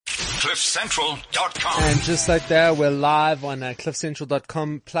CliffCentral.com. And just like that, we're live on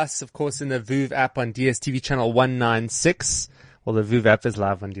CliffCentral.com, plus, of course, in the VOOV app on DSTV channel 196. Well, the VOOV app is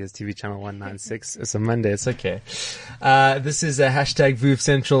live on DSTV channel 196. It's a Monday. It's okay. This is a hashtag VOOV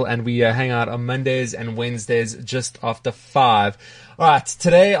Central, and we hang out on Mondays and Wednesdays just after 5. All right.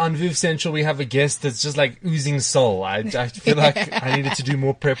 Today on VOOV Central, we have a guest that's just like oozing soul. I feel like I needed to do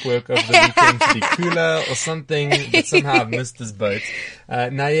more prep work over the weekend to be cooler or something, but somehow I've missed this boat.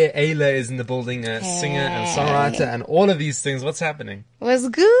 Naye Ayla is in the building, a singer and songwriter and all of these things. What's happening? Was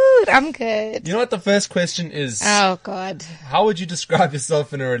good. I'm good. You know what the first question is? Oh, God. How would you describe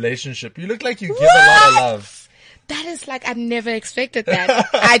yourself in a relationship? You look like you give a lot of love. That is like, I never expected that.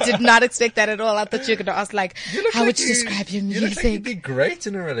 I did not expect that at all. I thought you were going to ask like, how would you describe your music? You look like you'd be great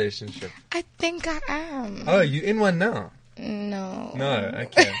in a relationship. I think I am. Oh, you in one now? No. No,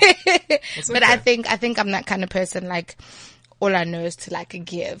 okay. But I think I'm that kind of person, like, all I know is to like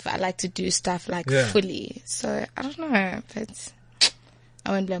give. I like to do stuff like fully. So I don't know, but I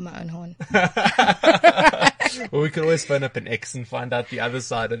won't blow my own horn. Well, we could always phone up an ex and find out the other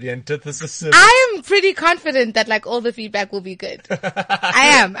side of the antithesis. I am pretty confident that like all the feedback will be good.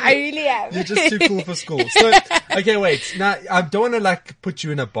 I am. I really am. You're just too cool for school. So, okay, wait. Now, I don't want to like put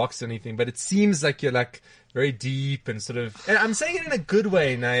you in a box or anything, but it seems like you're like very deep and sort of, and I'm saying it in a good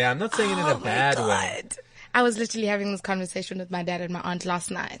way, Naya. I'm not saying it in a bad way. I was literally having this conversation with my dad and my aunt last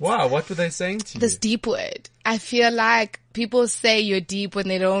night. Wow, what were they saying to you? This deep word. I feel like people say you're deep when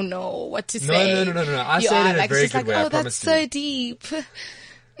they don't know what to say. No. I say it in a very good way. Oh, that's so deep.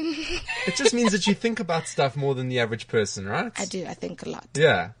 It just means that you think about stuff more than the average person, right? I do. I think a lot.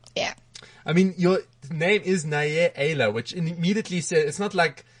 Yeah. Yeah. I mean, your name is Naye Ayla, which immediately says, it's not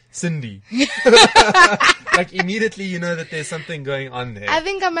like Cindy. Like immediately you know that there's something going on there. I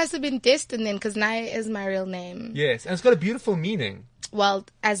think I must have been destined then, because Naye is my real name. Yes, and it's got a beautiful meaning. Well,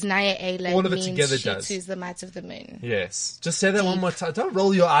 as Naye Ayla, all of it means together she does. too's the might of the moon. Yes. Just say that one more time. Don't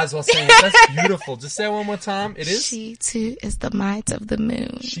roll your eyes while saying it. That's beautiful. Just say it one more time. It is? She too is the might of the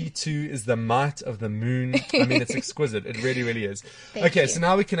moon. She too is the might of the moon. I mean, it's exquisite. It really, really is. Thank you. So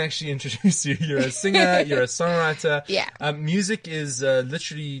now we can actually introduce you. You're a singer. You're a songwriter. Yeah. Music is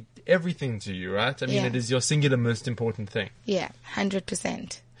literally everything to you, right? I mean, it is your singular most important thing. Yeah,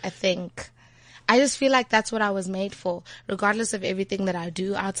 100%. I think I just feel like that's what I was made for. Regardless of everything that I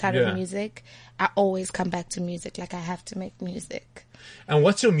do outside of music, I always come back to music. Like, I have to make music. And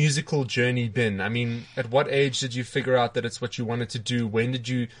what's your musical journey been? I mean, at what age did you figure out that it's what you wanted to do? When did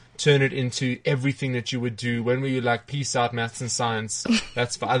you turn it into everything that you would do? When were you like, peace out, maths and science?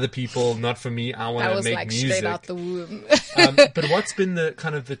 That's for other people, not for me. I want to make like music. Straight out the womb. But what's been the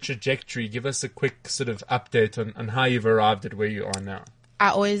kind of the trajectory? Give us a quick sort of update on how you've arrived at where you are now. I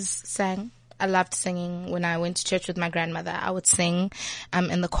always sang. I loved singing. When I went to church with my grandmother, I would sing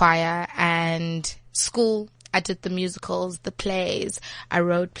in the choir, and school. I did the musicals, the plays. I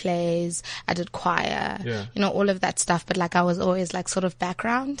wrote plays. I did choir. Yeah. You know, all of that stuff. But like, I was always like sort of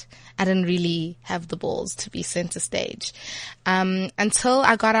background. I didn't really have the balls to be center stage. Until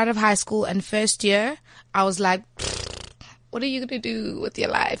I got out of high school, and first year, I was like, what are you going to do with your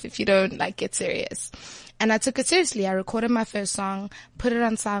life if you don't like get serious? And I took it seriously. I recorded my first song, put it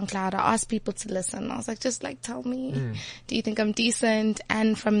on SoundCloud. I asked people to listen. I was like, just like, tell me, do you think I'm decent?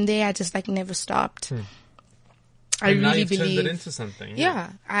 And from there, I just like never stopped. I and now really you've believe. turned it into something.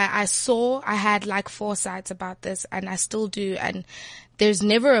 Yeah. I had like foresights about this, and I still do. And there's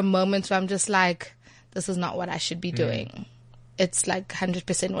never a moment where I'm just like, this is not what I should be doing. It's like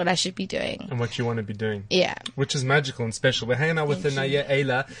 100% what I should be doing. And what you want to be doing. Yeah. Which is magical and special. We're hanging out with Naye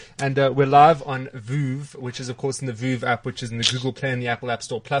Ayla, and we're live on VOOV, which is of course in the VOOV app, which is in the Google Play and the Apple App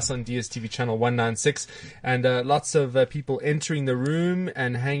Store, plus on DSTV channel 196. And lots of people entering the room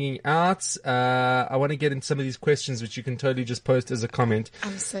and hanging out. I want to get into some of these questions, which you can totally just post as a comment.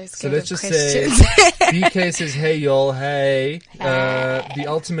 I'm so scared. So let's just questions. say, BK says, hey y'all, hey. The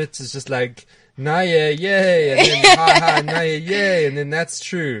ultimate is just like, Naye, yay, and then ha, Naye, yay, and then that's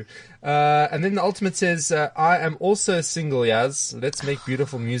true. And then the ultimate says, I am also single, Yaz. Let's make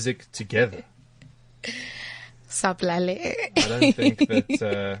beautiful music together. Sablale. I don't think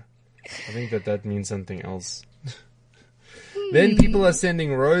that, I think that means something else. Then people are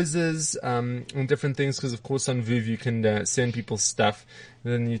sending roses, and different things, because of course on VOOV you can send people stuff.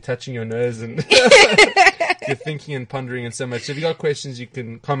 And then you're touching your nose and you're thinking and pondering and so much. So if you got questions, you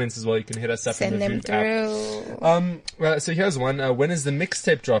can comments as well. You can hit us up Send in the them VOOV app. So here's one. When is the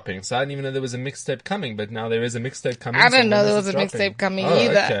mixtape dropping? So I didn't even know there was a mixtape coming, but now there is a mixtape coming. I didn't know when there is was it a dropping? mixtape coming Oh,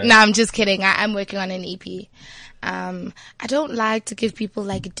 either. okay. No, I'm just kidding. I'm working on an EP. I don't like to give people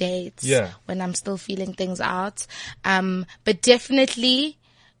like dates Yeah. when I'm still feeling things out. But definitely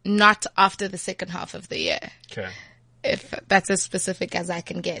not after the second half of the year. Okay. If that's as specific as I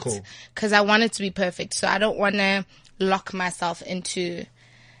can get. Cool. Because I want it to be perfect. So I don't want to lock myself into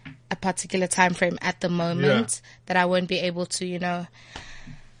a particular time frame at the moment that I won't be able to,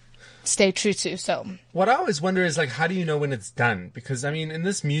 stay true to. So what I always wonder is, like, how do you know when it's done? Because, I mean, in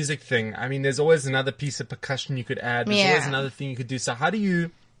this music thing, I mean, there's always another piece of percussion you could add. There's always another thing you could do. So how do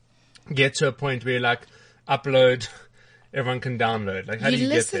you get to a point where, like, upload, everyone can download? Like, how do you get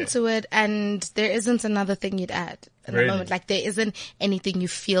there? You listen to it and there isn't another thing you'd add in the moment. Like, there isn't anything you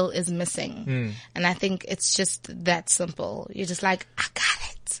feel is missing. And I think it's just that simple. You're just like, I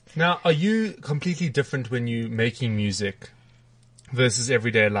got it. Now, are you completely different when you're making music versus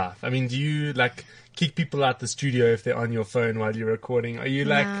everyday life? I mean, do you, like, kick people out the studio if they're on your phone while you're recording? Are you,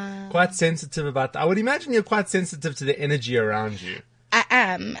 like, quite sensitive about that? I would imagine you're quite sensitive to the energy around you. I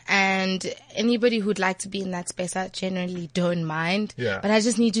am, and anybody who'd like to be in that space, I generally don't mind. Yeah. But I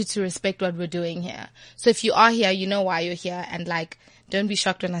just need you to respect what we're doing here. So if you are here, you know why you're here, and, like, don't be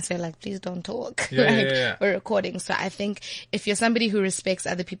shocked when I say, like, please don't talk. We're recording. So I think if you're somebody who respects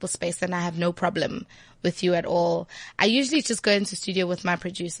other people's space, then I have no problem with you at all. I usually just go into studio with my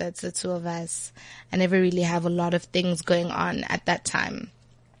producer. It's the two of us. I never really have a lot of things going on at that time.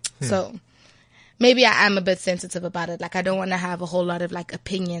 So maybe I am a bit sensitive about it. Like, I don't want to have a whole lot of, like,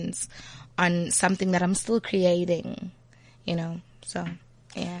 opinions on something that I'm still creating, So,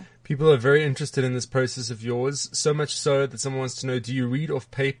 yeah. People are very interested in this process of yours, so much so that someone wants to know, do you read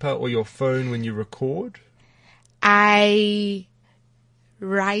off paper or your phone when you record? I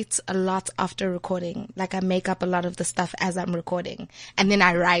write a lot after recording. Like, I make up a lot of the stuff as I'm recording. And then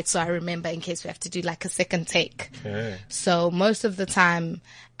I write so I remember in case we have to do, like, a second take. Okay. So most of the time,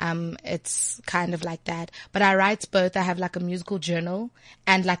 it's kind of like that. But I write both. I have, like, a musical journal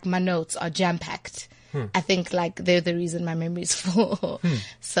and, like, my notes are jam-packed. I think, like, they're the reason my memory's full.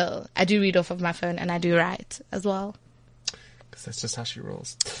 So I do read off of my phone and I do write as well. Because that's just how she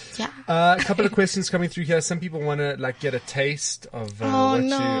rolls. Yeah. A couple of questions coming through here. Some people want to, like, get a taste of what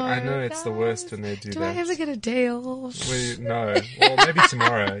you... I know it's the worst when they do that. Do I ever get a day off? No. Well, maybe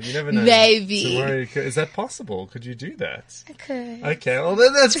tomorrow. You never know. Maybe. Tomorrow, is that possible? Could you do that? I could. Okay. Well,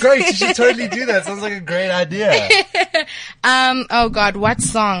 then that's great. You should totally do that. Sounds like a great idea. Oh God, what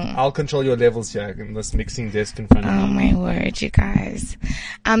song? I'll control your levels here in this mixing desk in front of me. Oh my word, you guys.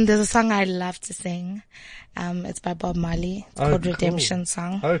 There's a song I love to sing. It's by Bob Marley. It's called Redemption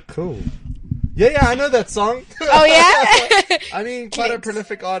Song. Oh, cool. Yeah, I know that song. Oh, yeah? I mean, quite a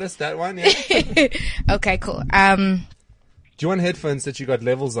prolific artist, that one, yeah. Okay, cool. Do you want headphones that you got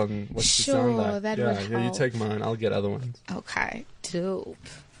levels on? What's the sound like? Sure, that would help. Yeah, you take mine. I'll get other ones. Okay, dope.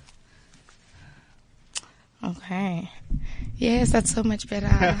 Okay. Yes, that's so much better.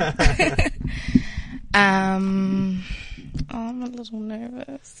 Oh, I'm a little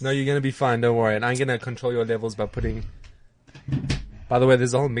nervous. No, you're going to be fine. Don't worry. And I'm going to control your levels by putting... By the way,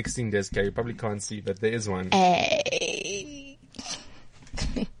 there's a whole mixing desk here. You probably can't see, but there is one. Hey.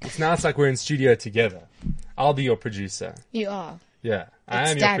 It's like we're in studio together. I'll be your producer. You are. Yeah. I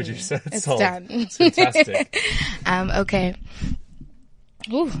am your producer. It's done. It's fantastic. Okay.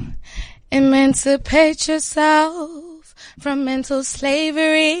 Ooh. Emancipate yourself from mental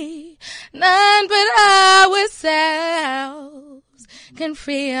slavery. None but ourselves can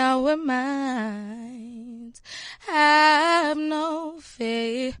free our minds. Have no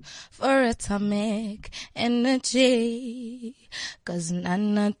fear for atomic energy, 'cause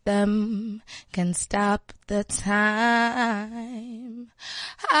none of them can stop the time.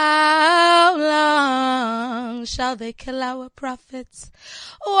 How long shall they kill our prophets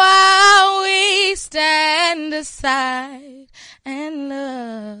while we stand aside and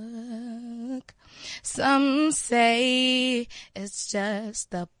look? Some say it's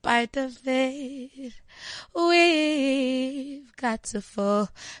just a part of it. We've got to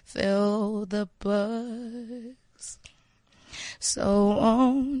fulfill the books. So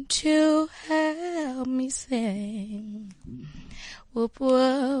won't you help me sing? Whoop,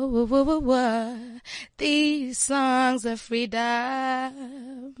 whoop, whoop, whoop, whoop, whoop. These songs of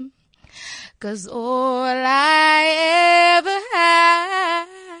freedom. 'Cause all I ever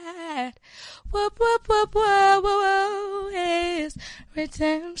had, whoop, whoop, whoop, whoop, whoop, whoop, is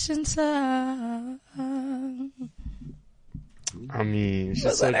redemption song. I mean,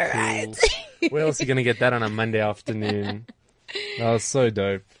 she's so cool. Right? Where else are you going to get that on a Monday afternoon? That was so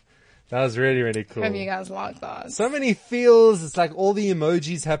dope. That was really, really cool. Hope you guys like that. So many feels. It's like all the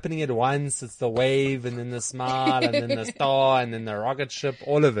emojis happening at once. It's the wave and then the smile and then the star and then the rocket ship,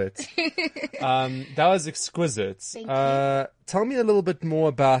 all of it. That was exquisite. Thank you. Tell me a little bit more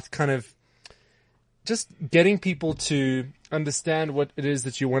about kind of just getting people to understand what it is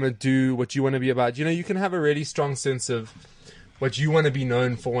that you want to do, what you want to be about. You can have a really strong sense of what you want to be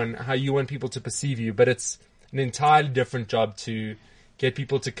known for and how you want people to perceive you, but it's an entirely different job to get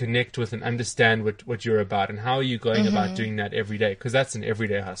people to connect with and understand what you're about. And how are you going about doing that every day? Because that's an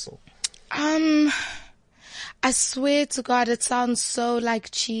everyday hustle. I swear to God, it sounds so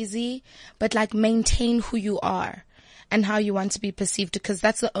like cheesy, but like maintain who you are and how you want to be perceived, because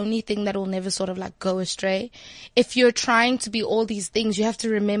that's the only thing that will never sort of like go astray. If you're trying to be all these things, you have to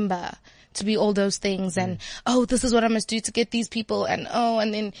remember to be all those things and, oh, this is what I must do to get these people and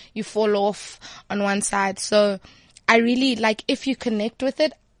then you fall off on one side. So I really like, if you connect with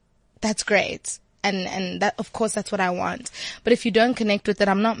it, that's great. And that, of course, that's what I want. But if you don't connect with it,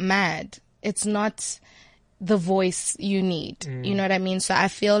 I'm not mad. It's not the voice you need. You know what I mean? So I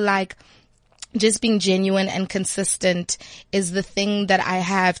feel like just being genuine and consistent is the thing that I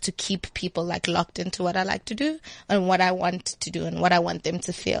have to keep people like locked into what I like to do and what I want to do and what I want them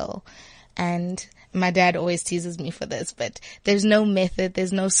to feel. And my dad always teases me for this, but there's no method.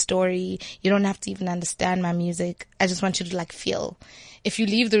 There's no story. You don't have to even understand my music. I just want you to like feel. If you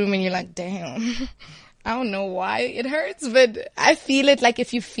leave the room and you're like, damn, I don't know why it hurts, but I feel it. Like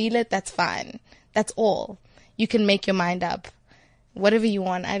if you feel it, that's fine. That's all. You can make your mind up. Whatever you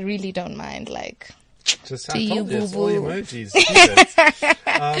want. I really don't mind. Like, just to you, it's all boo-boo. emojis.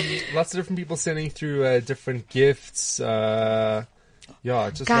 Lots of different people sending through different gifts. Just Guys,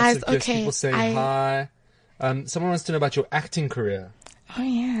 lots of gifts. okay, People saying hi. Someone wants to know about your acting career. Oh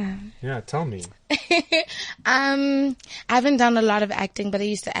yeah. Yeah, tell me. I haven't done a lot of acting, but I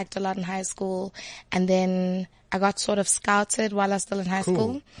used to act a lot in high school, and then I got sort of scouted while I was still in high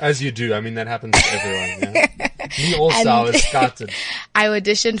school. As you do. I mean, that happens to everyone. Yeah? Me also, I was scouted. I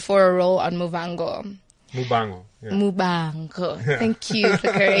auditioned for a role on Mubango. Mubango. Yeah. Mubango. Thank you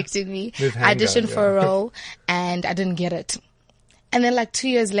for correcting me. I auditioned for a role and I didn't get it. And then like 2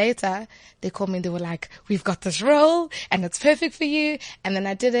 years later, they called me. They were like, we've got this role and it's perfect for you. And then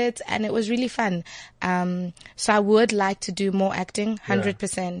I did it and it was really fun. So I would like to do more acting,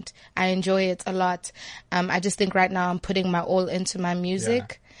 100%. I enjoy it a lot. I just think right now I'm putting my all into my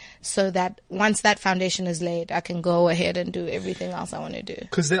music so that once that foundation is laid, I can go ahead and do everything else I want to do.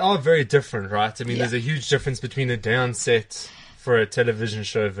 Because they are very different, right? I mean, there's a huge difference between a day on set for a television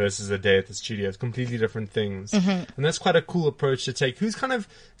show versus a day at the studio. It's completely different things. And that's quite a cool approach to take. Who's kind of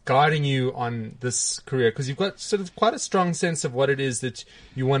guiding you on this career? Because you've got sort of quite a strong sense of what it is that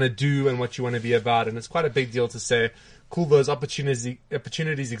you want to do and what you want to be about. And it's quite a big deal to say, cool, those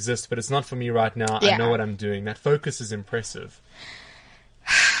opportunities exist, but it's not for me right now. I know what I'm doing. That focus is impressive.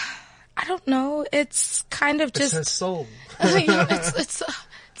 I don't know. It's kind of just... It's her soul. It's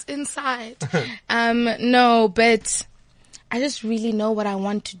inside. No, but... I just really know what I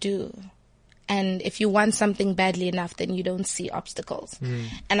want to do. And if you want something badly enough, then you don't see obstacles.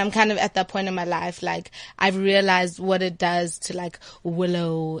 And I'm kind of at that point in my life, like I've realized what it does to like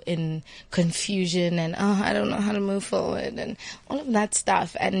wallow in confusion and, I don't know how to move forward and all of that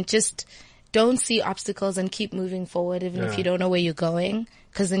stuff. And just don't see obstacles and keep moving forward, even if you don't know where you're going.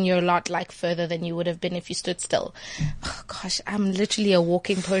 Because then you're a lot like further than you would have been if you stood still. Oh gosh, I'm literally a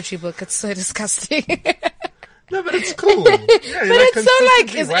walking poetry book. It's so disgusting. No, but it's cool. Yeah, but it's so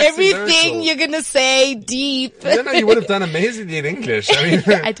like, is everything you're going to say deep? Yeah, no, you would have done amazingly in English. I mean,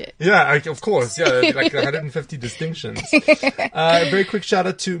 I did. Yeah, of course. Yeah, like 150 distinctions. Very quick shout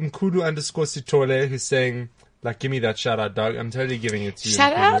out to Mkulu_Sitole, who's saying, like, give me that shout out, dog. I'm totally giving it to you.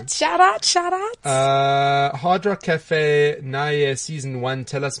 Shout out. Hard Rock Cafe, Naye Season 1.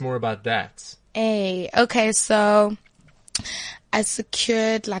 Tell us more about that. Hey, okay, so I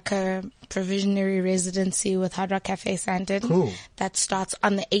secured like a provisionary residency with Hard Rock Cafe Sandton. Cool. That starts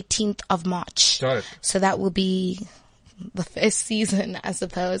on the 18th of March. Dope. So that will be the first season, I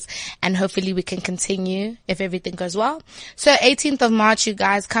suppose. And hopefully we can continue if everything goes well. So 18th of March, you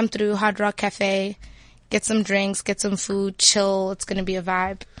guys come through Hard Rock Cafe, get some drinks, get some food, chill. It's going to be a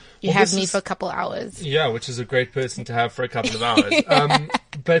vibe. You have me for a couple hours. Yeah, which is a great person to have for a couple of hours.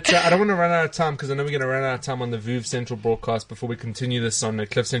 But I don't want to run out of time because I know we're going to run out of time on the VOOV Central broadcast before we continue this on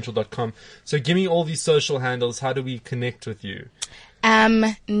cliffcentral.com. So give me all these social handles. How do we connect with you?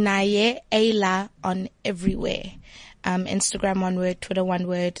 Naye Ayla on everywhere. Instagram 1 word, Twitter 1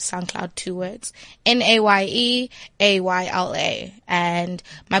 word, SoundCloud 2 words. NAYE AYLA. And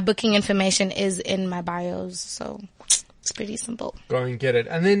my booking information is in my bios, so it's pretty simple. Go and get it.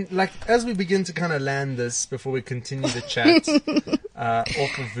 And then, like, as we begin to kind of land this before we continue the chat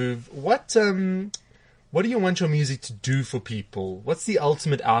off of VOOV, what do you want your music to do for people? What's the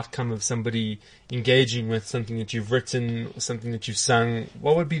ultimate outcome of somebody engaging with something that you've written, something that you've sung?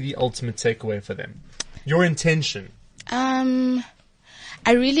 What would be the ultimate takeaway for them? Your intention.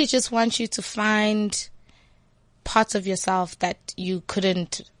 I really just want you to find parts of yourself that you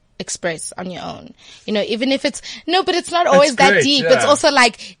couldn't express on your own. You know, even if it's, no, but it's not always that great, deep. yeah. It's also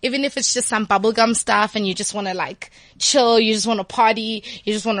like, even if it's just some bubblegum stuff and you just want to like chill, you just want to party,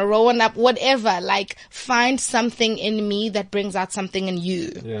 you just want to roll one up, whatever, like find something in me that brings out something in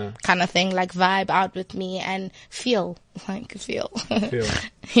you. Yeah. Kind of thing, like vibe out with me and feel. Feel.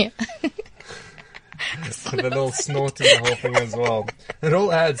 Yeah. The little snort in the whole thing as well. It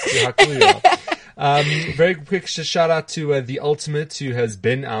all adds to how cool you are. Very quick shout out to The Ultimate, who has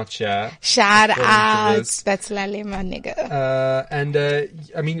been out here. Shout according to out. this. That's Lale, my nigga.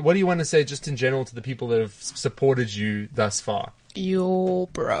 I mean, what do you want to say just in general to the people that have supported you thus far? Yo,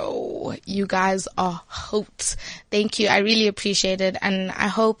 bro, you guys are hot. Thank you. I really appreciate it. And I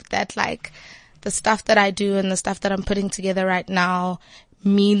hope that like the stuff that I do and the stuff that I'm putting together right now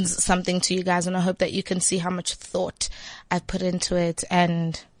means something to you guys. And I hope that you can see how much thought I've put into it.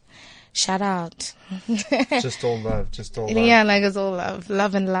 And shout out. Just all love. Yeah, like it's all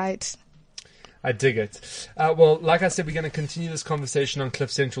love and light. I dig it. Well, like I said, we're going to continue this conversation on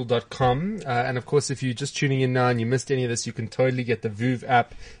cliffcentral.com. And of course, if you're just tuning in now and you missed any of this, you can totally get the VOOV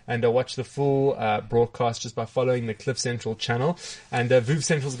app and watch the full broadcast just by following the Cliff Central channel. And VOOV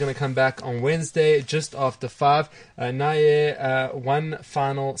Central is going to come back on Wednesday just after 5. Naye, one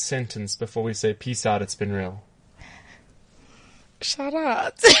final sentence before we say peace out. It's been real. Shout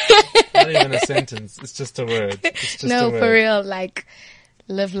out. Not even a sentence. It's just a word. It's just No, a word. for real. Like,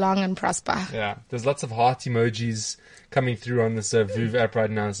 live long and prosper. Yeah, there's lots of heart emojis coming through on this VOOV app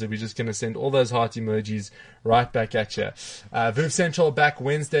right now, so we're just going to send all those heart emojis right back at you. VOOV Central back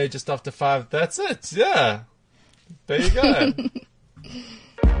Wednesday just after 5. That's it. Yeah. There you go.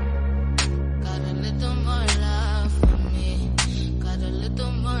 Got a little more love for me. Got a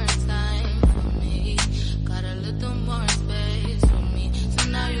little more time for me. Got a little more space for me. So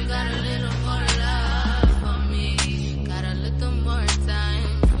now you got a little more love for me. Got a little more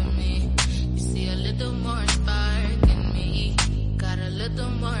time for me. You see a little more spark in me. Got a little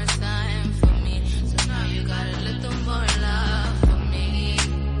more time for me. So now you got a little more love for me.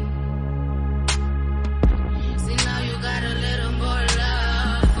 See now you got a little more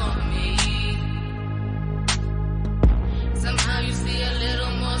love for me. Somehow you see a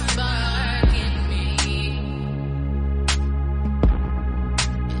little more spark in me.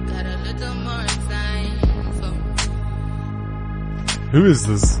 You got a little more time for me. Who is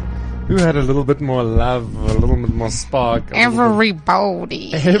this? Who had a little bit more love, a little bit more spark?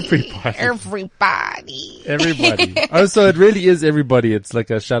 Everybody. Everybody. Everybody. Oh, so it really is everybody. It's like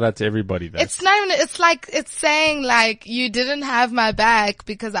a shout out to everybody there. It's not even, it's like, it's saying like, you didn't have my back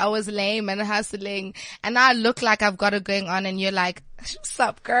because I was lame and hustling and now I look like I've got it going on and you're like, what's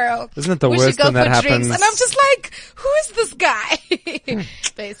up, girl? Isn't it the we worst should go when that for happens? drinks. And I'm just like, who is this guy?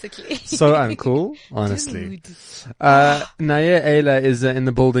 Basically. So uncool, honestly. Dude. Naye Ayla is in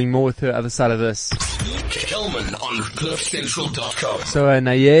the building, more with her other side of this. Kelman on cliffcentral.com. So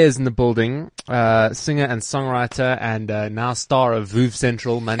Naye is in the building, singer and songwriter and now star of VOOV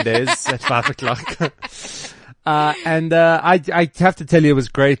Central Mondays at 5 o'clock. And I have to tell you, it was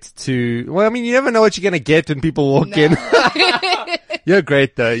great to, well, I mean, you never know what you're going to get when people walk in. You're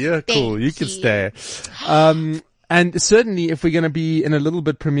great though. You're cool. You can stay. And certainly if we're going to be in a little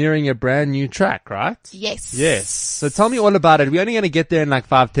bit premiering a brand new track, right? Yes. Yes. So tell me all about it. We're only going to get there in like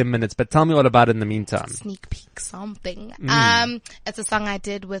 5-10 minutes, but tell me all about it in the meantime. Sneak peek something. It's a song I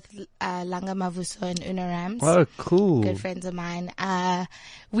did with Langa Mavuso and Una Rams. Oh, cool. Good friends of mine.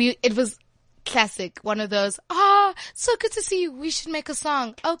 It was classic, one of those, so good to see you, we should make a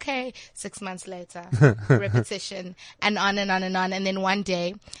song. Okay. 6 months later, repetition and on and on and on. And then one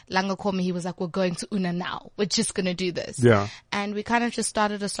day, Langa called me, he was like, we're going to Una now. We're just gonna do this. Yeah. And we kind of just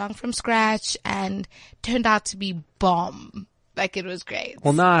started a song from scratch and turned out to be bomb. Like it was great.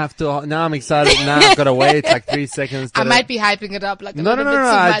 Well, now I'm excited. Now I've got to wait like 3 seconds. I might be hyping it up like a No, little no, bit no, too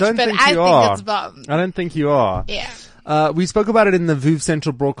I much, don't but think I you think are. it's bomb. I don't think you are. Yeah. We spoke about it in the VOOV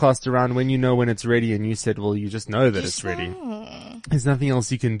Central broadcast around when you know when it's ready, and you said, well, you just know that it's ready. There's nothing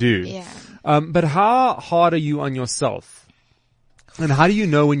else you can do. Yeah. But how hard are you on yourself? And how do you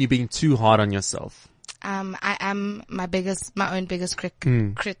know when you're being too hard on yourself? I am my own biggest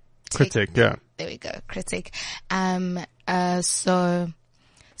critic. Critic, yeah. There we go. Critic. So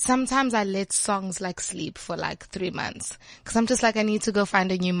sometimes I let songs like sleep for like 3 months because I'm just like, I need to go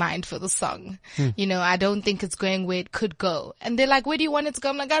find a new mind for the song. You know, I don't think it's going where it could go. And they're like, where do you want it to go?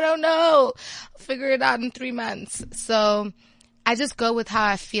 I'm like, I don't know. I'll figure it out in 3 months. So I just go with how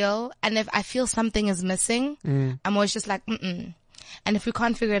I feel. And if I feel something is missing, I'm always just like, And if we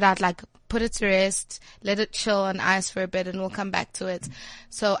can't figure it out, like, put it to rest, let it chill on ice for a bit, and we'll come back to it.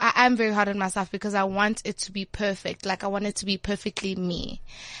 So I am very hard on myself because I want it to be perfect. Like, I want it to be perfectly me.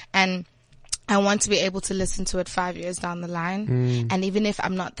 And I want to be able to listen to it 5 years down the line. And even if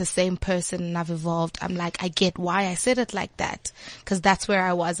I'm not the same person and I've evolved, I'm like, I get why I said it like that, because that's where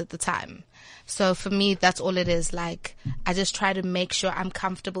I was at the time. So for me, that's all it is. Like, I just try to make sure I'm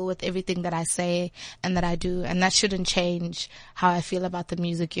comfortable with everything that I say and that I do. And that shouldn't change how I feel about the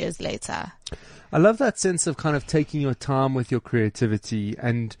music years later. I love that sense of kind of taking your time with your creativity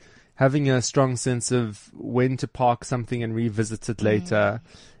and having a strong sense of when to park something and revisit it later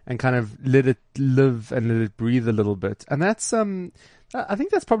and kind of let it live and let it breathe a little bit. And that's, I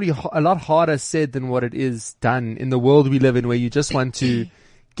think that's probably a lot harder said than what it is done in the world we live in, where you just want to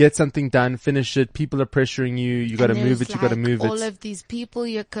get something done, finish it. People are pressuring you. You got to move it. You got to move it. All of these people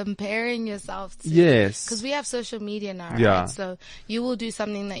you're comparing yourself to. Yes. Because we have social media now, right? Yeah. So you will do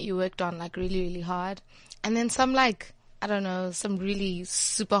something that you worked on like really, really hard. And then some like, I don't know, some really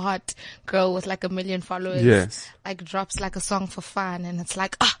super hot girl with like 1 million followers. Yes. Like drops like a song for fun. And it's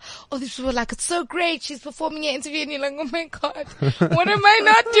like, oh, these people are like, it's so great. She's performing an interview. And you're like, oh my God, what am I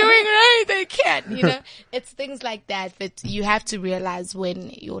not doing right? I can't, you know, it's things like that. But you have to realize when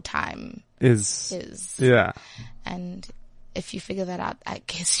your time is. Yeah. And if you figure that out, I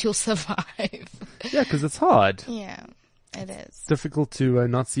guess you'll survive. Yeah, because it's hard. Yeah, it is. Difficult to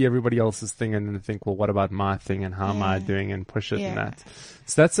not see everybody else's thing and then think, well, what about my thing and how am I doing, and push it and that.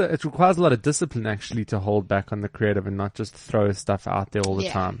 So it requires a lot of discipline actually to hold back on the creative and not just throw stuff out there all the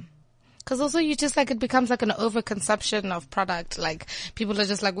time. Because also you just like, it becomes like an overconsumption of product. Like people are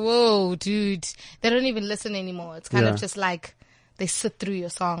just like, whoa, dude. They don't even listen anymore. It's kind of just like they sit through your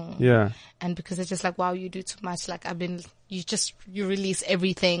song. Yeah. And because it's just like, wow, you do too much. Like you release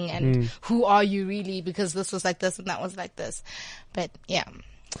everything, and who are you really? Because this was like this and that was like this. But yeah.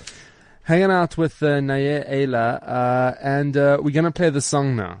 Hanging out with Naye Ayla, and we're gonna play the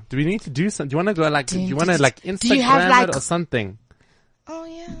song now. Do we need to do something? Do you want to go like? Do you want to like Instagram it or something? Oh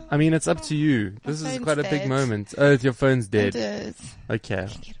yeah. I mean, it's up to you. This is quite a big dead. moment. Oh, your phone's dead. It is. Okay.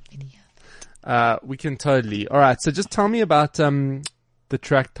 Get a video. We can totally. All right. So just tell me about the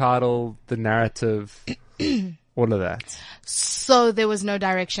track title, the narrative, all of that. So there was no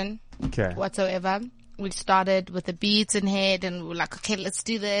direction Okay. whatsoever. We started with the beats in head, and we were like, okay, let's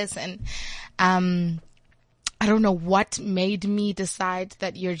do this. And I don't know what made me decide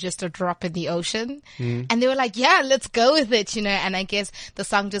that you're just a drop in the ocean. And they were like, yeah, let's go with it, you know. And I guess the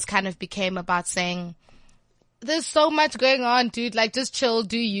song just kind of became about saying, there's so much going on, dude. Like, just chill,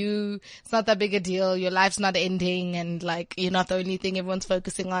 do you. It's not that big a deal. Your life's not ending, and like, you're not the only thing everyone's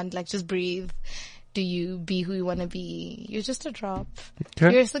focusing on. Like, just breathe. Do you be who you want to be? You're just a drop.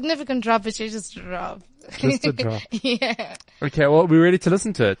 Okay. You're a significant drop, but you're just a drop. Just a drop. Yeah. Okay. Well, we're ready to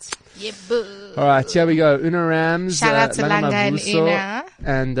listen to it. Yeah, boo. All right. Here we go. Una Rams. Shout out to Langa Langa and Mavuso, Una.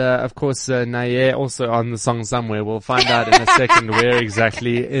 And, of course, Naye also on the song somewhere. We'll find out in a second where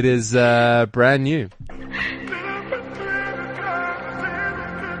exactly. It is, brand new.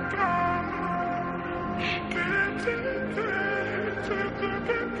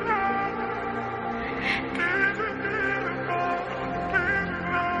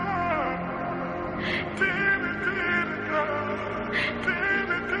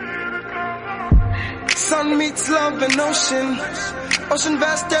 Sun meets love and ocean, ocean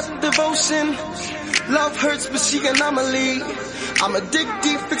vast depth devotion. Love hurts but she an anomaly. I'ma dig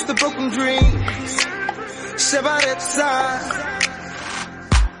deep, fix the broken dreams. Shabbat side.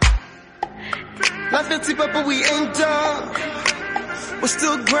 Life feels deeper but we ain't done. We're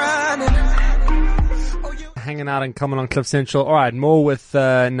still grinding. Hanging out and coming on Cliff Central. All right, more with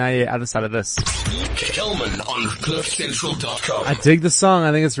Naye other side of this. Kelman on CliffCentral.com. I dig the song.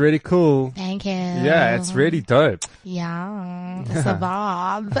 I think it's really cool. Thank you. Yeah, it's really dope. Yeah. It's a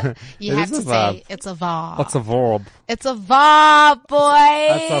vibe. You It have is to a vibe. say it's a vibe. What's a verb? It's a vibe, boy.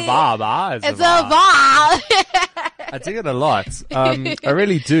 That's a vibe. Ah, It's a vibe. I dig it a lot. I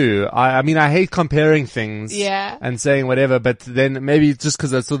really do. I mean, I hate comparing things. Yeah. And saying whatever, but then maybe just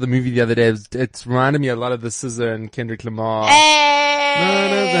because I saw the movie the other day, it reminded me a lot of the SZA and Kendrick Lamar. Hey.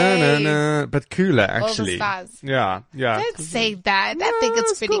 But cooler, All the actually. stars. Yeah. Don't say that. I think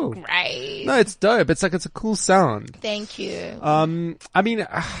it's it's pretty cool. great. No, it's dope. It's like, it's a cool sound. Thank you. I mean,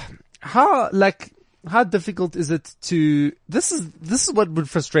 how difficult is it to, this is what would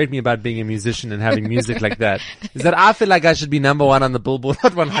frustrate me about being a musician and having music like that, is that I feel like I should be number one on the Billboard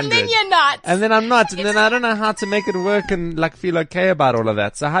Hot 100. And then you're not. And then I'm not. And then I don't know how to make it work and like feel okay about all of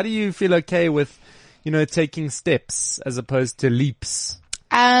that. So how do you feel okay with, taking steps as opposed to leaps?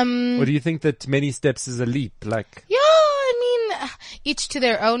 Or do you think that many steps is a leap? Like, Yeah, I each to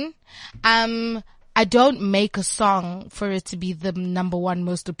their own. I don't make a song for it to be the number one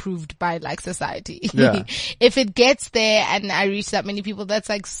most approved by like society. Yeah. If it gets there and I reach that many people, that's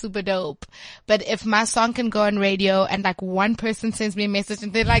like super dope. But if my song can go on radio and like one person sends me a message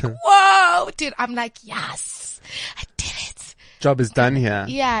and they're like, whoa, dude, I'm like, yes, I did it. Job is done here.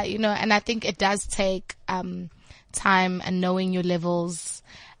 Yeah, you know, and I think it does take, time and knowing your levels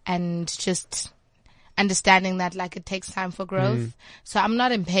and just understanding that like it takes time for growth. So I'm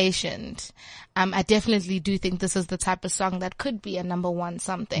not impatient. I definitely do think this is the type of song that could be a number one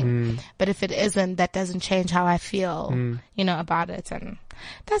something. But if it isn't, that doesn't change how I feel, you know, about it. And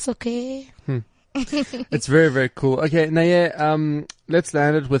that's okay. It's very, very cool. Okay, now yeah, let's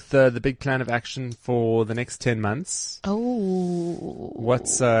land it with the big plan of action for the next 10 months. Oh.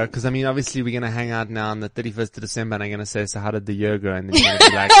 What's, cause I mean, obviously we're going to hang out now on the 31st of December and I'm going to say, so how did the year go? And then you're going to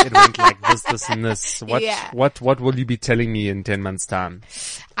be like, it went like this, and this. What will you be telling me in 10 months time?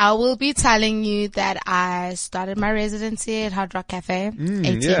 I will be telling you that I started my residency at Hard Rock Cafe,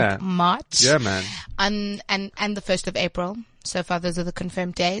 18th March. Yeah, man. And the 1st of April. So far, those are the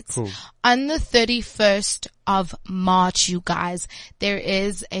confirmed dates. Cool. On the 31st of March, you guys, there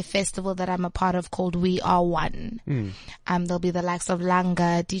is a festival that I'm a part of called We Are One. There'll be the likes of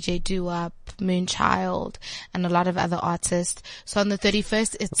Langa, DJ Doo-Wop, Moonchild, and a lot of other artists. So on the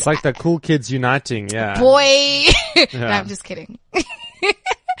 31st, It's like the cool kids uniting, yeah. Boy! No, I'm just kidding.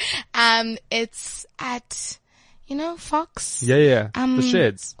 It's at, you know, Fox. Yeah. The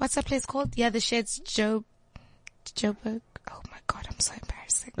Sheds. What's that place called? Yeah, the Sheds, Joburg. Oh my God, I'm so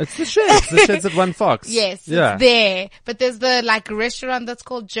embarrassing. It's the Sheds. The Sheds at One Fox. Yes, yeah. It's there. But there's the like restaurant that's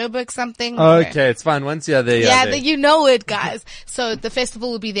called Joburg something. Okay, it's fine. Once you're there, you know it, guys. So the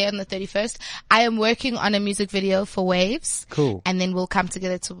festival will be there on the 31st. I am working on a music video for Waves. Cool. And then we'll come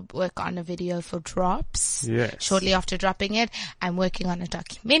together to work on a video for Drops. Yes. Shortly after dropping it, I'm working on a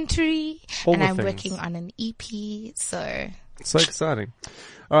documentary. All I'm the working on an EP. So exciting.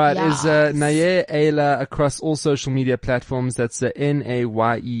 All right, Yes. is Naye Ayla across all social media platforms. That's Nayeayla.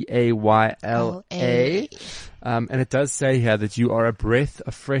 And it does say here that you are a breath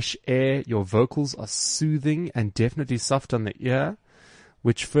of fresh air. Your vocals are soothing and definitely soft on the ear,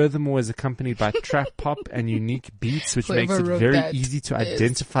 which furthermore is accompanied by trap pop and unique beats, which makes it Whoever wrote very that easy to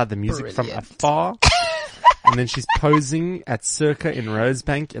identify the music from brilliant. afar. And then she's posing at Circa in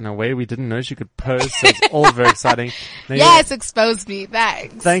Rosebank in a way we didn't know she could pose. So it's all very exciting. Now, Yes, expose me.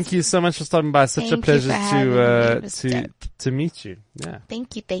 Thanks. thank you so much for stopping by. Such Thank a you pleasure for having me. It was dope. to meet you. Yeah.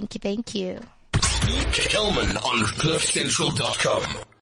 Thank you. Kelman on CliffCentral.com.